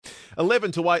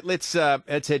11 to 8. Let's head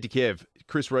to Kiev.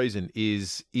 Chris Reason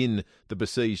is in the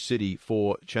besieged city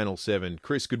for Channel 7.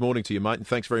 Chris, good morning to you, mate, and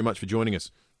thanks very much for joining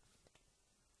us.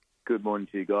 Good morning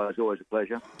to you guys. Always a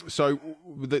pleasure. So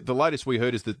the latest we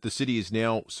heard is that the city is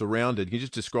now surrounded. Can you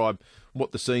just describe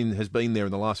what the scene has been there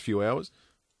in the last few hours?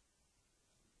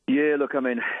 Yeah, look, I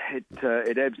mean,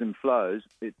 it ebbs and flows.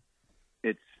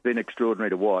 It's been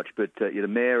extraordinary to watch, but the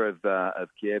mayor of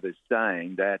Kiev is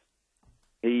saying that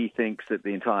he thinks that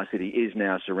the entire city is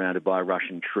now surrounded by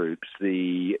Russian troops.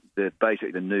 Basically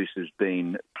the noose has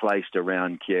been placed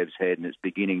around Kiev's head and it's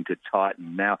beginning to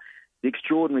tighten. Now, the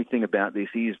extraordinary thing about this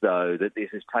is, though, that this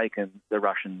has taken the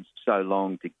Russians so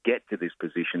long to get to this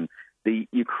position. The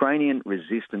Ukrainian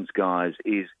resistance, guys,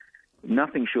 is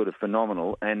nothing short of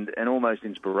phenomenal and almost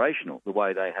inspirational, the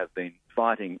way they have been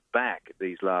fighting back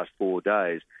these last 4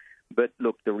 days. But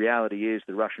look, the reality is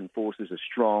the Russian forces are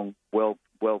strong, well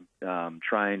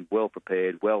trained, well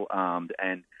prepared, well armed,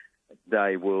 and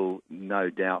they will no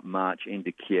doubt march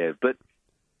into Kiev. But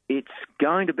it's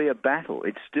going to be a battle.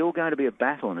 It's still going to be a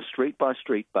battle on a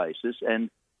street-by-street basis, and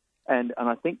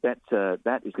I think that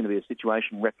is going to be a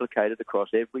situation replicated across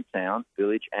every town,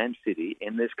 village, and city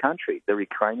in this country. The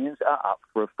Ukrainians are up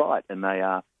for a fight, and they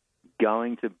are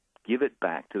going to give it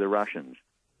back to the Russians.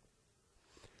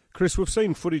 Chris, we've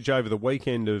seen footage over the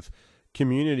weekend of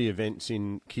community events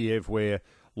in Kiev where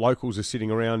locals are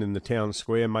sitting around in the town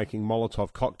square making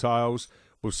Molotov cocktails.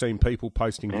 We've seen people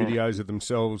posting videos of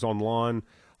themselves online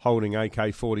holding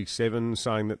AK-47,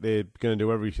 saying that they're going to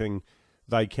do everything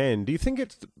they can. Do you think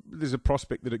there's a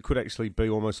prospect that it could actually be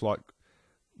almost like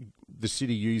the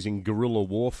city using guerrilla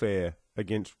warfare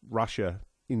against Russia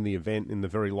in the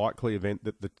very likely event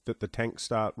that the tanks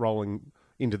start rolling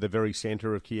into the very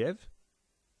centre of Kiev?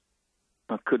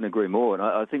 I couldn't agree more. And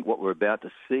I think what we're about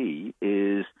to see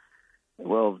is,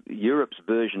 well, Europe's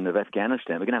version of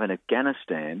Afghanistan. We're going to have an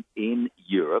Afghanistan in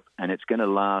Europe, and it's going to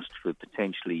last for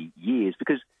potentially years,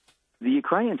 because the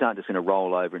Ukrainians aren't just going to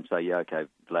roll over and say, yeah, okay,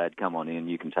 Vlad, come on in,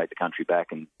 you can take the country back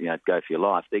and go for your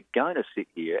life. They're going to sit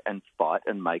here and fight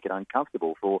and make it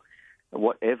uncomfortable for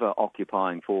whatever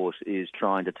occupying force is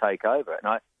trying to take over.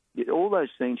 And all those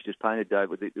scenes you just painted, Dave,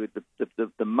 with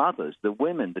the mothers, the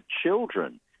women, the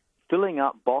children, filling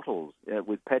up bottles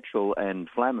with petrol and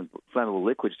flammable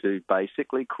liquids to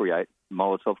basically create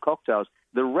Molotov cocktails.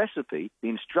 The recipe, the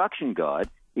instruction guide,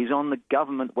 is on the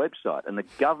government website, and the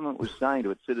government was saying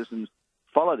to its citizens,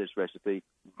 follow this recipe,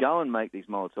 go and make these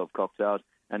Molotov cocktails,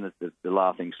 and the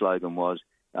laughing slogan was,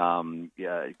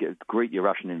 greet your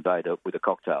Russian invader with a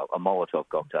cocktail, a Molotov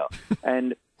cocktail.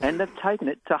 and they've taken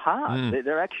it to heart.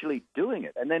 They're actually doing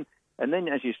it. And then,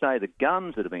 as you say, the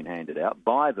guns that have been handed out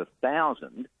by the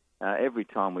thousand, every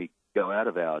time we go out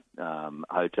of our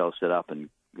hotel set up, and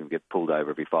we get pulled over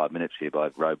every 5 minutes here by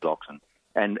roadblocks and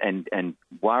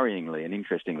worryingly and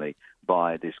interestingly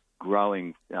by this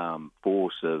growing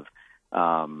force of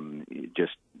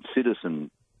just citizen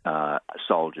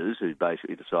soldiers who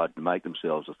basically decided to make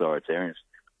themselves authoritarians,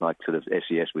 like sort of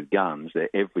SES with guns. They're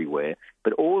everywhere.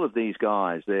 But all of these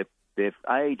guys, they're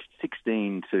aged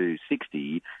 16 to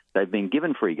 60. They've been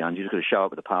given free guns. You just got to show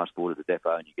up with a passport at the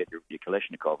depot and you get your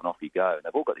Kalashnikov and off you go. And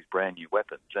they've all got these brand new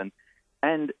weapons. And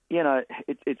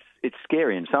it's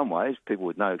scary in some ways, people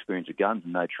with no experience with guns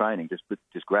and no training,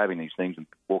 just grabbing these things and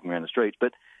walking around the streets.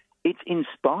 But it's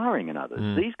inspiring in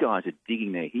others. These guys are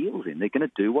digging their heels in. They're going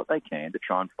to do what they can to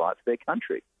try and fight for their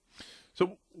country.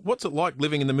 So what's it like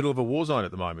living in the middle of a war zone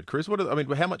at the moment, Chris?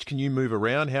 How much can you move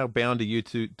around? How bound are you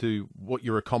to what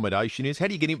your accommodation is? How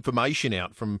do you get information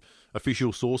out from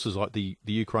official sources like the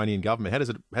Ukrainian government? How does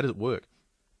it work?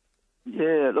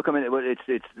 Yeah, look, I mean,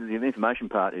 it's the information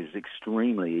part is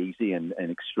extremely easy and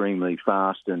extremely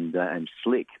fast and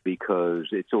slick, because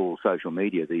it's all social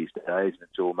media these days and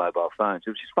it's all mobile phones.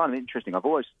 Which is fun and interesting. I've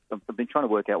been trying to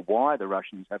work out why the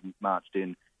Russians haven't marched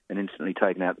in and instantly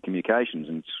taken out the communications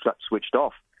and switched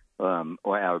off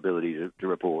our ability to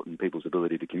report and people's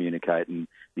ability to communicate and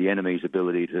the enemy's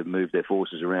ability to move their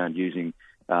forces around using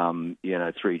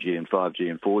 3G and 5G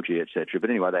and 4G, etc. But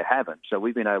anyway, they haven't. So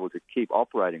we've been able to keep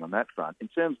operating on that front. In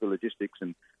terms of the logistics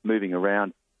and moving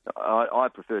around, I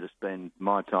prefer to spend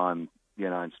my time,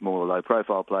 in smaller,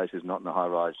 low-profile places, not in the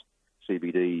high-rise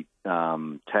CBD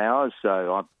towers.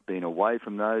 So I've been away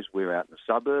from those. We're out in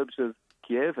the suburbs of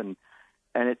Kiev, and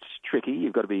it's tricky.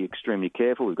 You've got to be extremely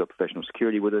careful. We've got professional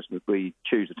security with us. We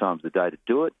choose the times of the day to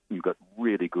do it. You've got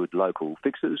really good local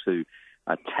fixers who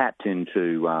are tapped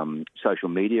into social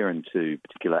media and to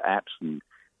particular apps and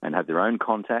have their own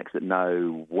contacts that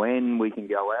know when we can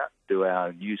go out, do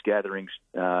our news gatherings,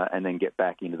 and then get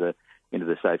back into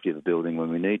the safety of the building when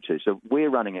we need to. So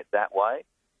we're running it that way.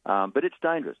 But it's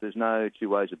dangerous. There's no two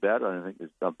ways about it. I don't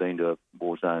think I've been to a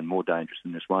war zone more dangerous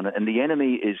than this one. And the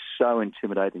enemy is so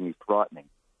intimidatingly frightening.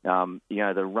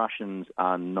 The Russians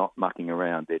are not mucking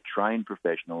around. They're trained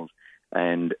professionals,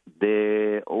 and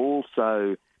they're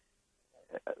also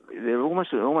they're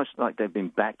almost like they've been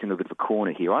backed into a bit of a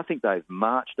corner here. I think they've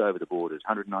marched over the borders,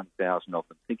 190,000 of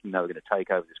them, thinking they were going to take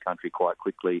over this country quite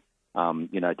quickly,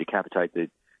 decapitate the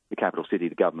capital city,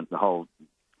 the government, the whole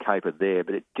caper there.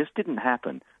 But it just didn't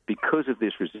happen because of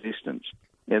this resistance.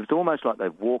 It's almost like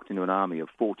they've walked into an army of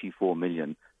 44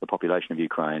 million, the population of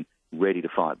Ukraine, ready to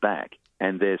fight back.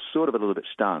 And they're sort of a little bit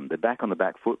stunned. They're back on the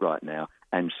back foot right now,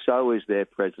 and so is their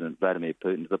president, Vladimir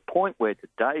Putin, to the point where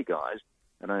today, guys,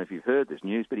 I don't know if you've heard this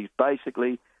news, but he's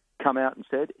basically come out and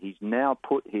said he's now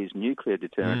put his nuclear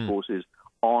deterrent forces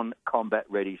on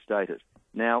combat-ready status.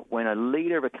 Now, when a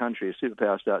leader of a country, a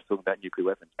superpower, starts talking about nuclear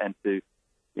weapons, and if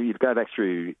you go back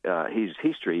through his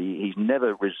history, he's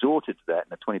never resorted to that in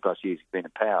the 20-plus years he's been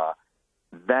in power.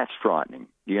 That's frightening.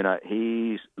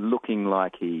 He's looking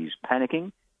like he's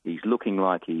panicking. He's looking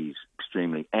like he's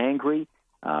extremely angry.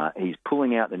 He's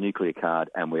pulling out the nuclear card,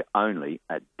 and we're only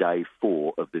at day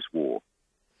 4 of this war.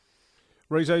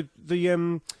 Rezo,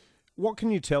 what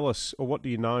can you tell us, or what do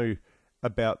you know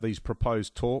about these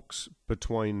proposed talks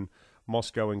between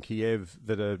Moscow and Kiev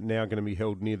that are now going to be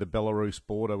held near the Belarus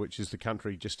border, which is the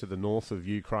country just to the north of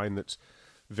Ukraine that's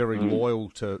very loyal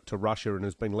to Russia and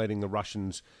has been letting the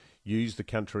Russians use the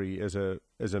country as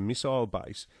a missile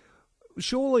base?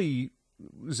 Surely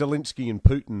Zelensky and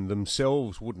Putin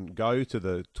themselves wouldn't go to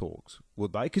the talks,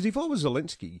 would they? Because if I was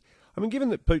Zelensky, given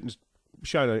that Putin's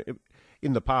shown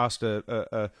in the past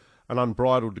an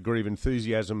unbridled degree of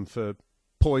enthusiasm for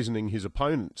poisoning his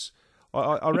opponents,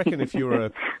 I reckon if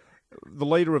you're the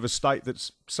leader of a state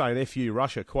that's saying F you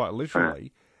Russia quite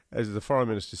literally, as the foreign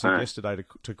minister said yesterday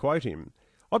to quote him,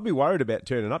 I'd be worried about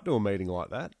turning up to a meeting like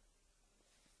that.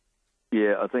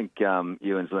 Yeah, I think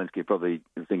you and Zelensky are probably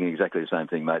thinking exactly the same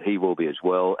thing, mate. He will be as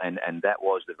well, and that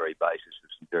was the very basis of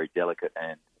some very delicate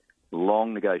and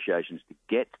long negotiations to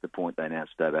get to the point they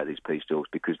announced today about these peace talks,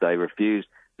 because they refused.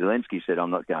 Zelensky said,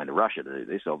 I'm not going to Russia to do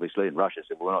this, obviously, and Russia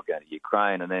said, well, we're not going to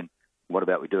Ukraine, and then what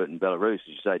about we do it in Belarus, as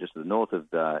you say, just to the north of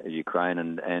Ukraine,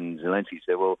 and Zelensky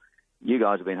said, well, you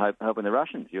guys have been helping the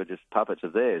Russians. You're just puppets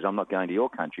of theirs. I'm not going to your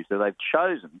country. So they've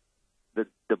chosen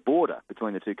the border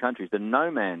between the two countries, the no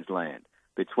man's land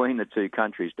between the two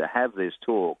countries, to have this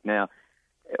talk. Now,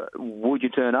 would you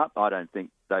turn up? I don't think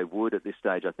they would at this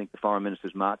stage. I think the foreign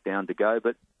minister's marked down to go.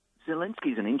 But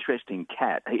Zelensky's an interesting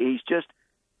cat. He's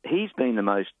been the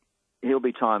most. He'll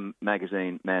be Time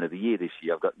Magazine Man of the Year this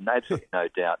year. I've got absolutely no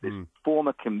doubt. This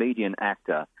former comedian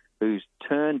actor who's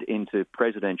turned into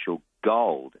presidential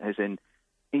gold,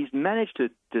 he's managed to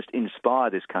just inspire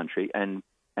this country and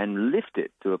lift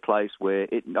it to a place where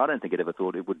I don't think it ever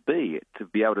thought it would be, to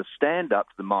be able to stand up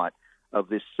to the might of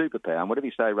this superpower. And whatever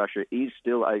you say, Russia is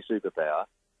still a superpower,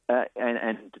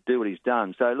 and to do what he's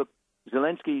done. So, look,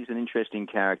 Zelensky's an interesting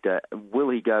character. Will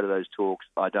he go to those talks?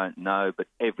 I don't know, but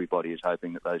everybody is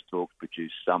hoping that those talks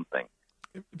produce something.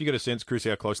 Have you got a sense, Chris,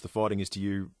 how close the fighting is to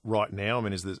you right now?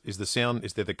 Is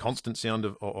there the constant sound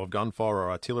of gunfire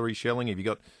or artillery shelling? Have you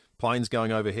got planes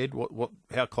going overhead?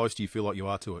 How close do you feel like you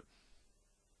are to it?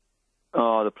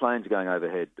 Oh, the planes are going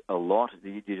overhead a lot.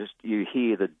 You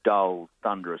hear the dull,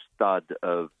 thunderous thud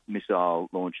of missile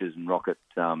launches and rocket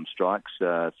strikes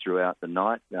throughout the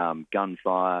night.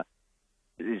 Gunfire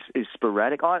is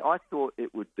sporadic. I thought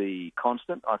it would be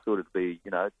constant. I thought it'd be,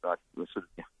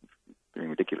 being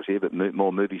ridiculous here, but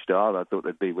more movie style. I thought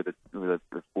they'd be with a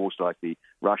force like the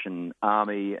Russian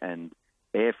Army and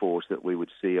Air Force, that we would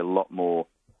see a lot more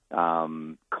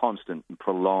constant and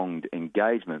prolonged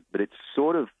engagement. But it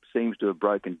sort of seems to have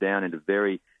broken down into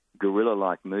very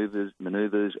guerrilla-like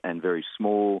maneuvers and very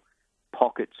small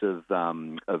pockets of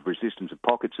resistance, and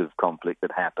pockets of conflict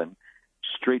that happen.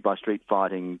 Street-by-street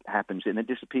fighting happens and it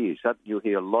disappears. You'll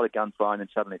hear a lot of gunfire and then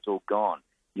suddenly it's all gone.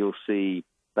 You'll see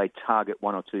they target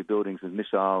one or two buildings with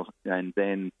missiles and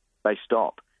then they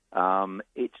stop.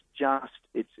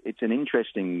 It's an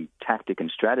interesting tactic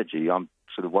and strategy. I'm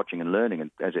sort of watching and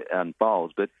learning as it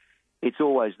unfolds, but it's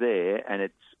always there and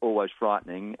it's always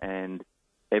frightening, and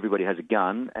everybody has a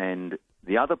gun. And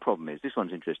the other problem is, this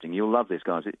one's interesting. You'll love this,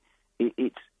 guys.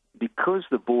 It's because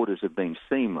the borders have been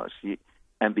seamless,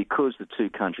 and because the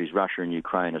two countries, Russia and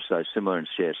Ukraine, are so similar and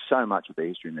share so much of their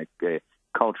history and their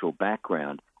cultural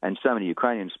background, and so many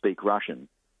Ukrainians speak Russian,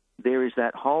 there is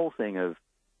that whole thing of,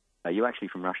 are you actually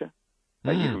from Russia?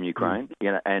 Are you from Ukraine?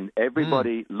 And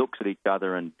everybody looks at each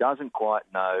other and doesn't quite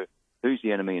know who's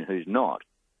the enemy and who's not.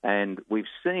 And we've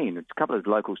seen a couple of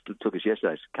locals took us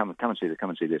yesterday. Come and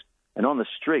see this. And on the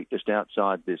street, just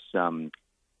outside this,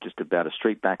 just about a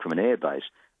street back from an airbase,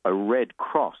 a red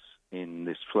cross in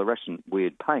this fluorescent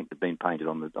weird paint had been painted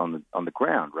on the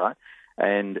ground, right?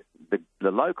 And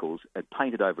the locals had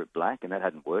painted over it black, and that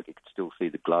hadn't worked. You could still see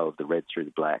the glow of the red through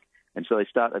the black. And so they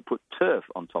put turf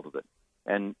on top of it.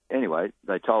 And anyway,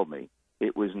 they told me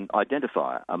it was an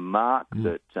identifier, a mark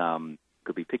that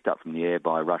could be picked up from the air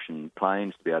by Russian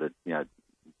planes to be able to,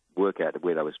 work out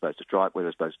where they were supposed to strike, where they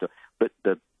were supposed to. But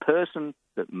the person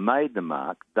that made the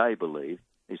mark, they believe,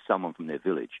 is someone from their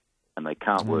village, and they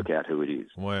can't work out who it is.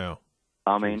 Wow.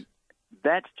 I mean,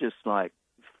 that's just like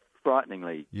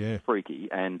frighteningly freaky,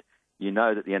 and you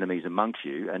know that the enemy's amongst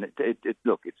you. And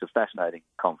look, it's a fascinating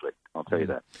conflict, I'll tell you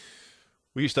that.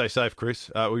 Will you stay safe, Chris?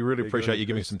 We really appreciate you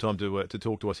giving us some time to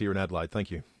talk to us here in Adelaide.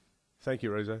 Thank you. Thank you,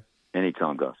 Rezo.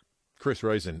 Anytime, guys. Chris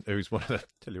Reason, who's one of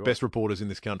the best reporters in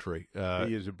this country.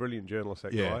 He is a brilliant journalist,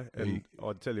 that guy. And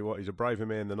I'd tell you what, he's a braver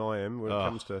man than I am when it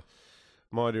comes to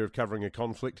my idea of covering a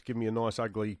conflict. Give me a nice,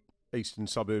 ugly Eastern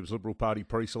Suburbs Liberal Party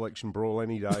pre-selection brawl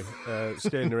any day.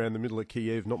 Standing around the middle of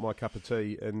Kiev, not my cup of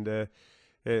tea. And had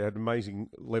an amazing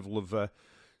level of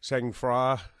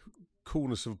sang-froid,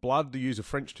 coolness of blood, to use a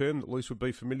French term that Luce would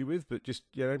be familiar with, but just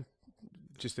there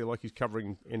like he's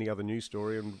covering any other news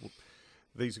story. And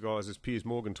these guys, as Piers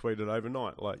Morgan tweeted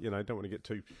overnight, don't want to get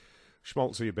too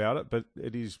schmaltzy about it, but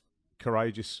it is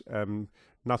courageous.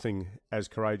 Nothing as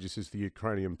courageous as the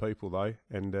Ukrainian people, though,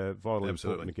 and vitally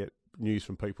important to get news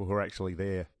from people who are actually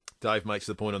there. Dave makes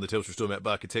the point on the Telstra Storm Out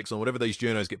Barker text on whatever these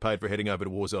journos get paid for heading over to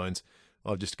war zones.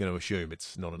 I'm just going to assume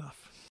it's not enough.